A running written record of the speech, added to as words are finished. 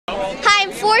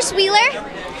I'm Forrest Wheeler.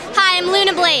 Hi, I'm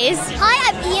Blaise.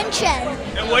 Hi, I'm Chen.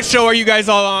 And what show are you guys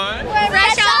all on?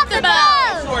 Fresh off the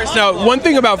boat. Forrest, now, one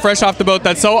thing about Fresh Off the Boat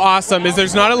that's so awesome is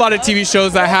there's not a lot of TV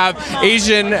shows that have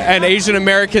Asian and Asian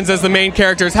Americans as the main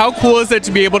characters. How cool is it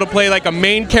to be able to play like a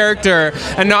main character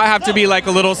and not have to be like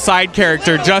a little side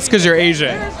character just because you're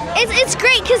Asian? It's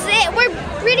great because we're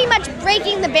pretty much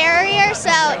breaking the barrier,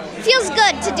 so it feels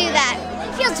good to do that.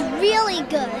 It feels really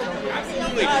good.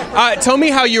 Tell me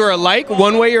how you are alike,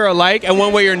 one way you're alike, and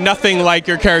one way you're nothing like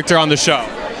your character on the show.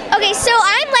 Okay, so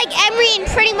I'm like Emery in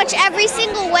pretty much every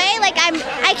single way. Like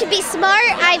I can be smart,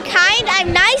 I'm kind,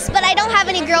 I'm nice, but I don't have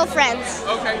any girlfriends.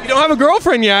 Okay, you don't have a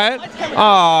girlfriend yet?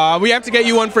 Aw, we have to get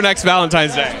you one for next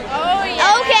Valentine's Day. Oh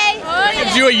yeah. Okay. Oh, yeah.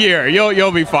 Gives you a year.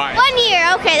 You'll be fine. 1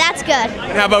 year. Okay, that's good.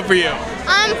 And how about for you?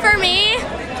 For me,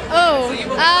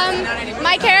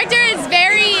 my character is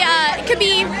very.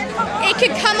 It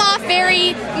could come off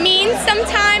very mean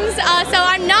sometimes. So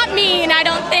I'm not mean, I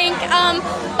don't think.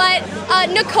 But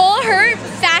Nicole, her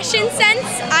fashion sense,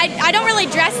 I don't really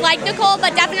dress like Nicole,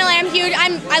 but definitely I'm huge.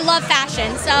 I love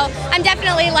fashion, so I'm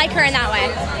definitely like her in that way.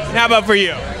 And how about for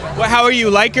you? How are you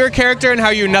like your character, and how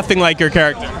are you nothing like your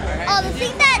character? The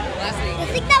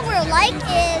thing that we're like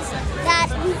is that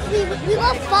we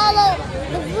will follow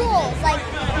the rules, like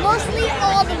mostly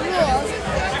all the rules.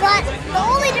 But the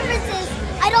only difference is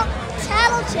I don't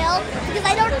tattletale because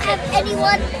I don't have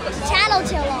anyone to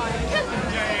tattletale on.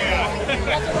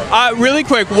 Really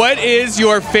quick, what is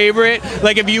your favorite,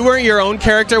 like if you weren't your own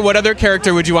character, what other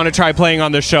character would you want to try playing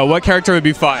on the show? What character would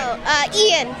be fun?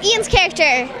 Ian's character,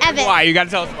 Evan. Why? You got to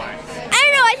tell us why. I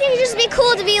don't know, I think it'd just be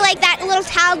cool to be like that little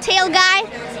tattletale guy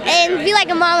and be like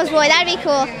a mama's boy. That'd be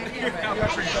cool.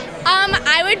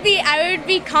 I would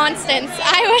be Constance.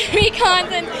 I would be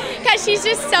Constance because she's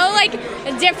just so like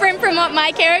different from what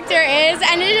my character is,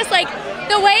 and it's just like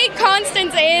the way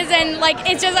Constance is, and like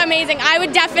it's just amazing. I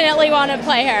would definitely want to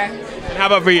play her. And how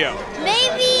about for you?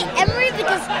 Maybe Emery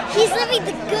because he's living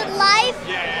the good life.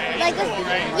 Living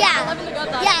the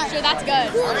good life. Yeah, sure, that's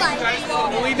good. Cool life.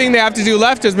 The only thing they have to do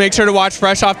left is make sure to watch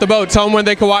Fresh Off the Boat. Tell them when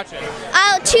they can watch it.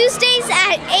 Tuesdays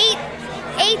at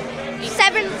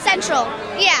 7 Central.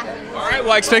 Yeah. All right,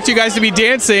 well, I expect you guys to be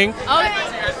dancing. Oh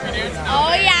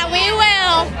yeah, we will.